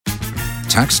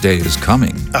Tax day is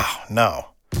coming. Oh, no.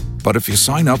 But if you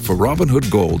sign up for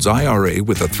Robinhood Gold's IRA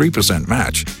with a 3%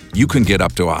 match, you can get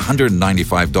up to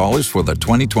 $195 for the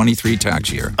 2023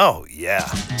 tax year. Oh, yeah.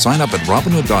 Sign up at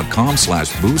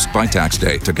Robinhood.com/boost by tax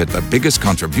day to get the biggest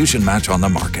contribution match on the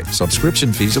market.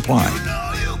 Subscription fees apply.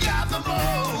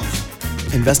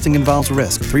 Investing involves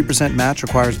risk. 3% match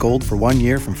requires gold for 1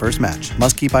 year from first match.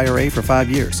 Must keep IRA for 5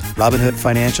 years. Robinhood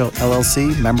Financial,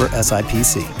 LLC, member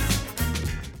SIPC.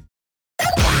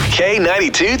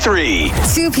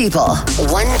 K92-3. Two people,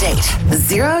 one date,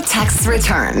 zero texts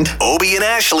returned. Obie and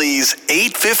Ashley's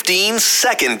 8:15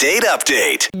 second date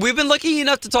update. We've been lucky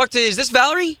enough to talk to, is this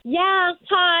Valerie? Yeah,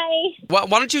 hi. Why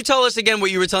don't you tell us again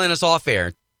what you were telling us off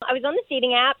air? I was on the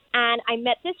dating app, and I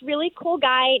met this really cool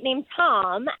guy named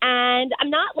Tom, and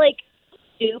I'm not, like,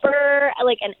 super,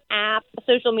 like, an app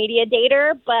social media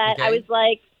dater, but Okay. I was,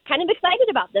 like, kind of excited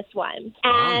about this one.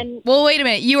 And Well, wait a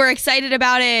minute. You were excited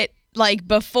about it, like,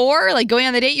 before? Like, going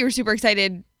on the date, you were super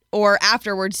excited, or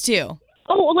afterwards, too?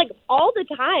 oh, like, all the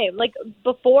time. Like,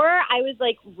 before, I was,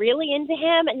 like, really into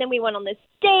him, and then we went on this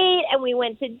date, and we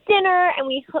went to dinner, and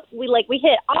we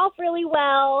hit off really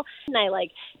well, and I,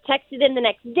 like, texted him the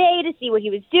next day to see what he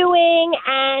was doing,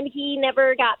 and he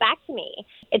never got back to me.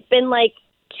 It's been, like,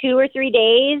 2 or 3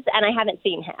 days, and I haven't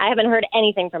seen him. I haven't heard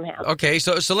anything from him. Okay,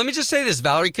 so let me just say this,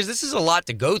 Valerie, because this is a lot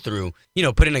to go through,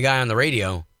 putting a guy on the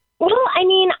radio. Well, I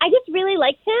mean, I just really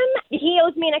liked him. He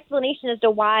owes me an explanation as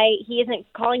to why he isn't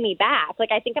calling me back.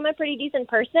 Like, I think I'm a pretty decent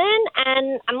person,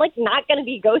 and I'm, like, not going to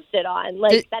be ghosted on.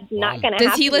 Like, that's not going to happen.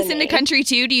 Does he listen to me. country,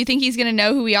 too? Do you think he's going to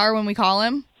know who we are when we call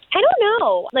him? I don't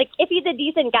know. Like, if he's a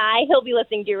decent guy, he'll be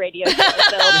listening to your radio show.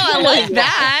 So. I like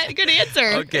that. Good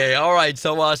answer. Okay, all right,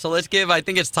 so let's give, I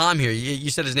think it's Tom here. You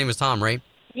said his name was Tom, right?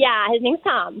 Yeah, his name's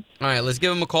Tom. All right, let's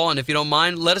give him a call, and if you don't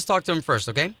mind, let us talk to him first,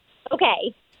 okay?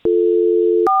 Okay.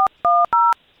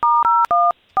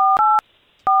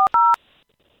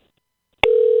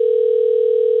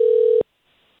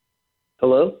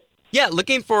 Hello? Yeah,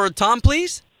 looking for Tom,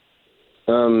 please?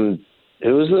 Who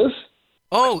is this?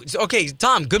 Oh, okay,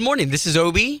 Tom, good morning. This is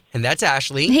Obie, and that's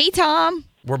Ashley. Hey, Tom.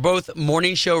 We're both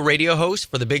morning show radio hosts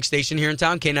for the big station here in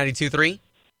town, K92.3.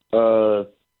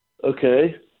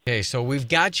 Okay. Okay, so we've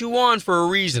got you on for a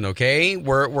reason, okay?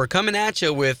 We're coming at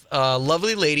you with a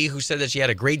lovely lady who said that she had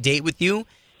a great date with you,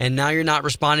 and now you're not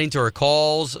responding to her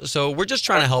calls, so we're just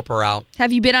trying to help her out.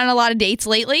 Have you been on a lot of dates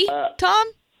lately, Tom?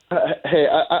 Hey,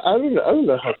 I don't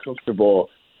know how comfortable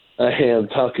I am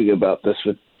talking about this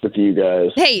with you guys.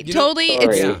 Hey, totally.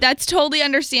 sorry. That's totally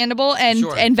understandable. And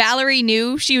Sure. and Valerie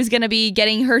knew she was going to be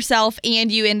getting herself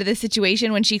and you into this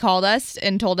situation when she called us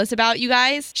and told us about you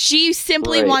guys. She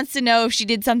simply Right. wants to know if she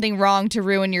did something wrong to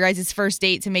ruin your guys' first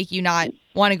date to make you not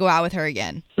want to go out with her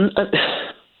again. I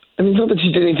mean, not that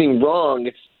she did anything wrong.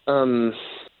 It's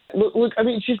look. I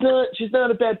mean, she's not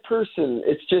a bad person.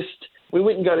 It's just we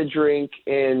went and got a drink,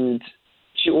 and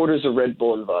she orders a Red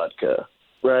Bull and vodka,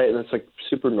 right? And that's like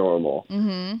super normal.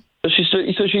 Mm-hmm.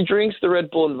 So she drinks the Red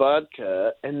Bull and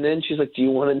vodka, and then she's like, "Do you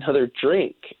want another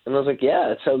drink?" And I was like, "Yeah,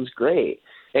 that sounds great."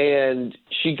 And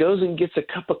she goes and gets a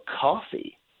cup of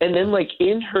coffee. And then, like,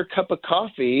 in her cup of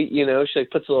coffee, she,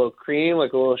 like, puts a little cream,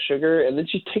 like a little sugar, and then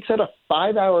she takes out a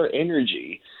 5-hour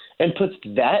energy and puts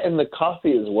that in the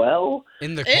coffee as well.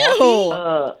 In the Ew.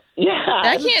 coffee? Yeah.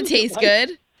 That can't taste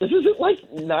good. This is at, like,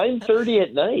 9:30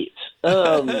 at night.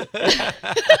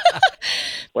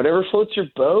 Whatever floats your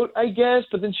boat, I guess.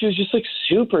 But then she was just, like,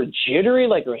 super jittery,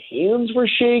 like her hands were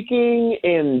shaking.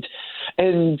 And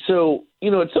so,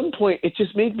 at some point, it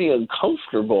just made me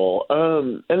uncomfortable.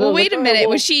 And Well, wait a minute.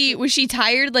 Was she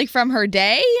tired, like, from her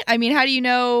day? I mean, how do you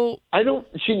know?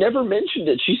 She never mentioned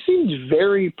it. She seemed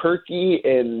very perky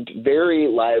and very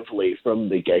lively from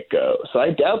the get-go. So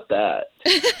I doubt that.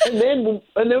 and then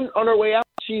on our way out,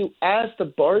 she asked the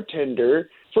bartender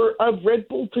for a Red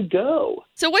Bull to go.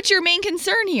 So what's your main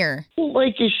concern here? Well,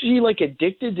 like, is she, like,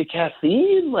 addicted to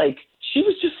caffeine? Like, she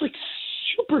was just, like,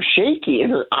 super shaky,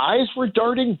 and her eyes were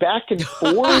darting back and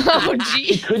forth. Oh, like, she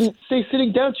geez. couldn't stay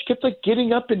sitting down. She kept, like,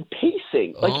 getting up and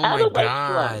pacing. Like, Oh, out my of my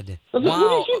God. class. I was like, Wow.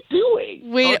 what are you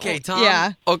doing? Wait. Okay, Tom.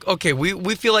 Yeah. Okay,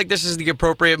 we feel like this is the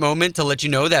appropriate moment to let you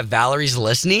know that Valerie's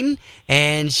listening,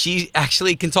 and she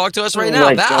actually can talk to us right now. Oh,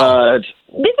 my Val. God.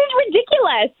 This is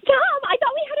ridiculous. Tom, I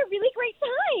thought we had a really great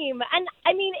time. And,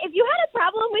 I mean, if you had a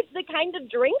problem with the kind of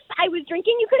drinks I was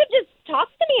drinking, you could have just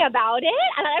talked to me about it.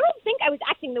 And I don't think I was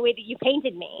acting the way that you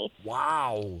painted me.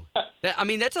 Wow.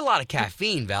 That's a lot of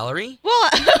caffeine, Valerie. Well,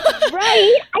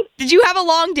 Right? did you have a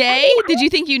long day? Did you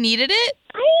think you needed it?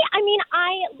 I mean,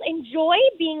 I enjoyed enjoy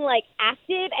being like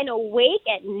active and awake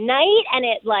at night, and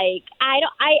it like I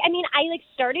like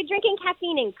started drinking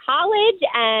caffeine in college,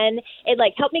 and it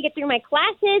like helped me get through my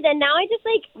classes, and now I just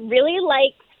like really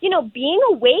like, you know, being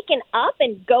awake and up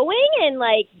and going and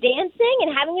like dancing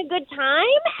and having a good time.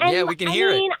 And yeah, we can hear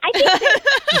it. I think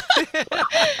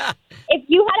that if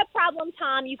you had a problem,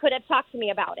 Tom, you could have talked to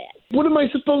me about it. What am I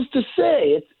supposed to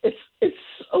say? It's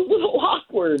a little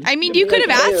awkward. I mean, you could have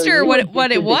asked her what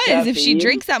it was if she caffeine?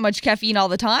 drinks that much caffeine all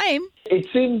the time. It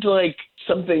seemed like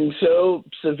something so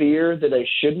severe that I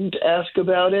shouldn't ask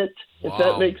about it, if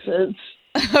that makes sense.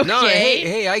 Okay. No,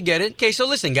 hey, I get it. Okay, so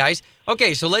listen, guys.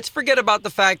 Okay, so let's forget about the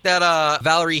fact that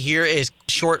Valerie here is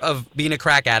short of being a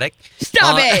crack addict.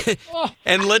 Stop it.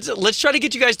 And let's try to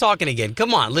get you guys talking again.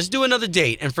 Come on, let's do another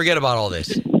date and forget about all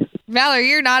this. Valerie,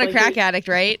 you're not a crack addict,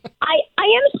 right? I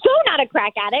am so not a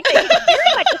crack addict. I take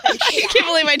very much offense to I that. can't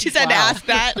believe I just had to ask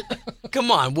that. Come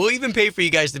on, we'll even pay for you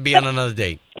guys to be on another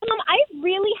date. I've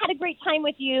really had a great time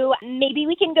with you. Maybe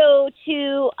we can go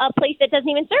to a place that doesn't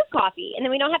even serve coffee, and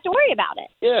then we don't have to worry about it.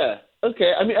 Yeah.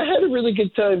 Okay. I mean, I had a really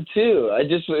good time too. It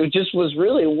just was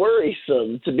really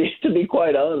worrisome to be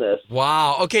quite honest.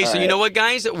 Wow. Okay, so you know what,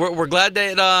 guys? We're glad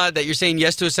that you're saying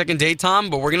yes to a second date, Tom.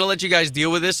 But we're gonna let you guys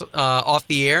deal with this off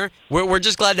the air. We're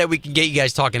just glad that we can get you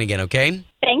guys talking again. Okay.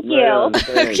 Thank you. Right on,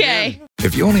 thanks. Okay.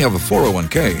 If you only have a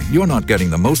 401k, you're not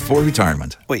getting the most for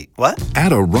retirement. Wait, what?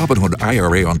 Add a Robinhood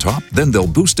IRA on top, then they'll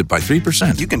boost it by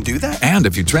 3%. You can do that? And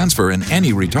if you transfer in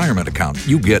any retirement account,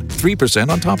 you get 3%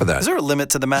 on top of that. Is there a limit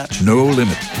to the match? No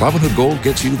limit. Robinhood Gold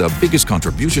gets you the biggest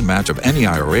contribution match of any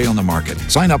IRA on the market.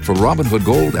 Sign up for Robinhood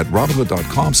Gold at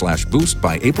Robinhood.com/boost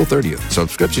by April 30th.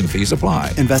 Subscription fees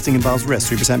apply. Investing involves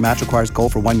risk. 3% match requires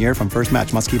gold for 1 year from first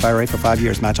match. Must keep IRA for 5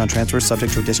 years. Match on transfers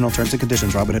subject to additional terms and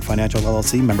conditions. Robinhood Financial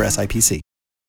LLC, member SIPC.